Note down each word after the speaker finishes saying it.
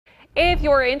If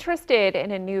you're interested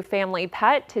in a new family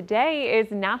pet, today is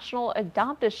National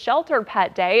Adopt a Shelter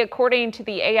Pet Day. According to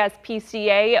the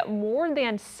ASPCA, more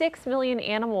than 6 million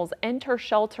animals enter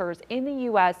shelters in the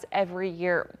U.S. every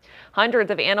year.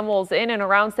 Hundreds of animals in and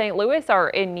around St. Louis are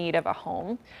in need of a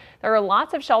home. There are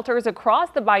lots of shelters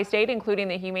across the bi-state, including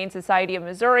the Humane Society of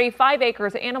Missouri, 5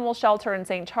 Acres Animal Shelter in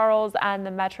St. Charles, and the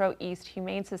Metro East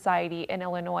Humane Society in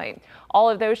Illinois. All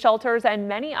of those shelters and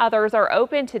many others are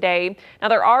open today. Now,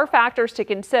 there are factors to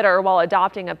consider while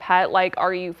adopting a pet, like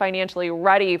are you financially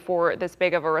ready for this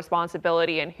big of a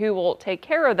responsibility and who will take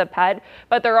care of the pet?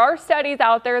 But there are studies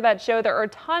out there that show there are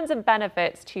tons of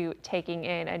benefits to taking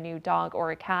in a new dog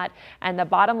or a cat. And the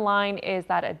bottom line is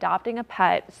that adopting a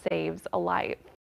pet saves a life.